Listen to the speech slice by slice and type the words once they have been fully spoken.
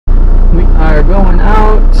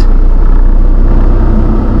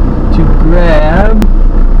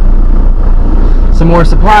more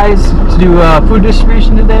supplies to do food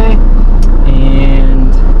distribution today,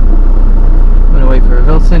 and I'm gonna wait for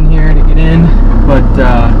Wilson here to get in, but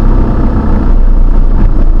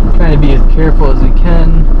trying to be as careful as we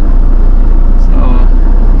can. So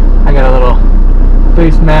I got a little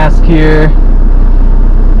face mask here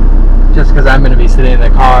just because I'm going to be sitting in the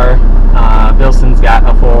car. Wilson's got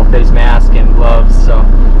a full face mask and gloves, so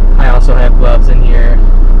I also have gloves in here.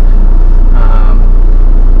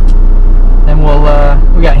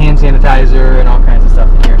 And we got hand sanitizer and all kinds of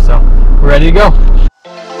stuff in here, so we're ready to go.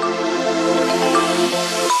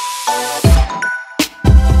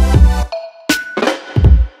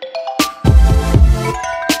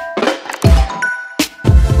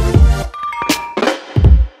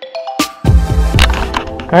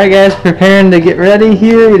 Alright guys, preparing to get ready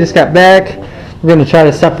here. We just got back. We're going to try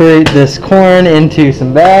to separate this corn into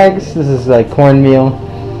some bags. This is like cornmeal.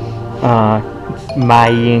 It's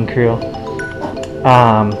Mayan Creole.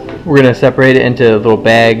 We're going to separate it into little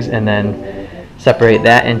bags and then separate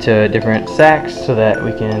that into different sacks so that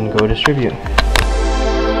we can go distribute.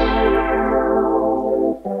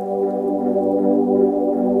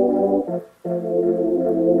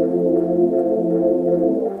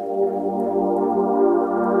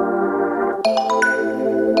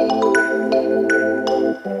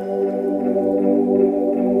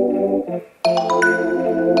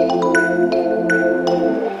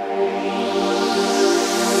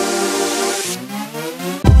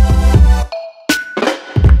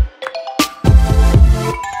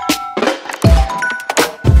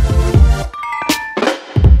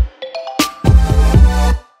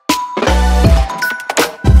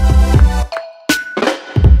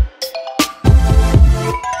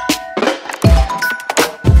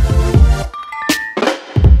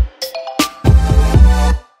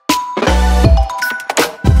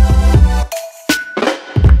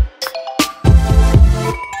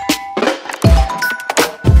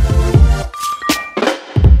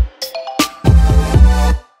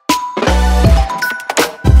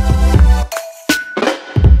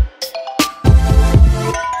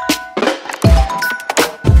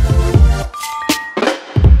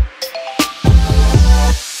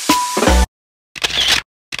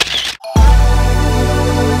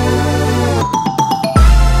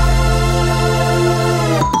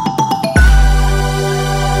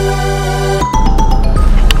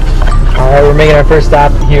 We're making our first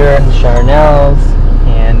stop here in Charnel's,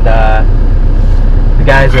 and the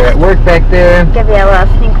guys are at work back there. Give you a little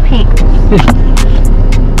sneak peek.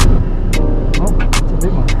 Oh, that's a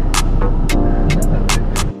big one.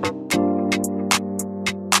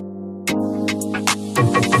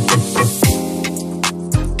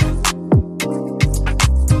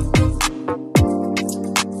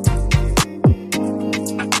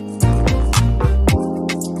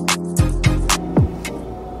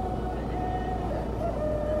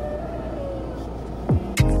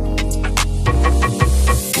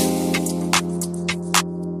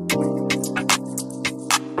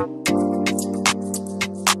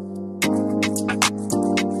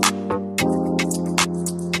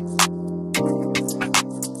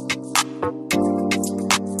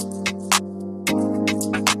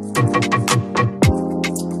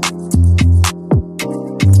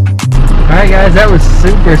 Alright guys, that was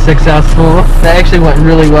super successful. That actually went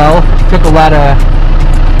really well. Took a lot of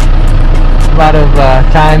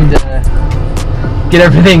time to get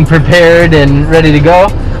everything prepared and ready to go,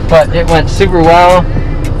 but it went super well.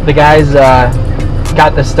 The guys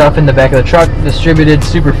got the stuff in the back of the truck distributed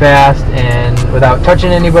super fast and without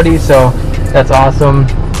touching anybody, so that's awesome.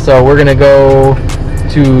 So we're gonna go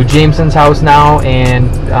to Jameson's house now and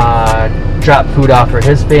drop food off for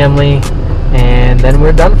his family, and then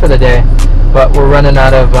we're done for the day. But we're running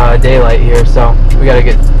out of daylight here, so we gotta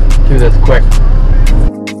get through this quick.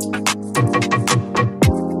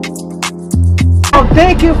 Oh,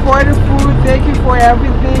 thank you for the food, thank you for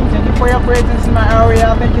everything, thank you for your presence in my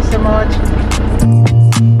area, thank you so much.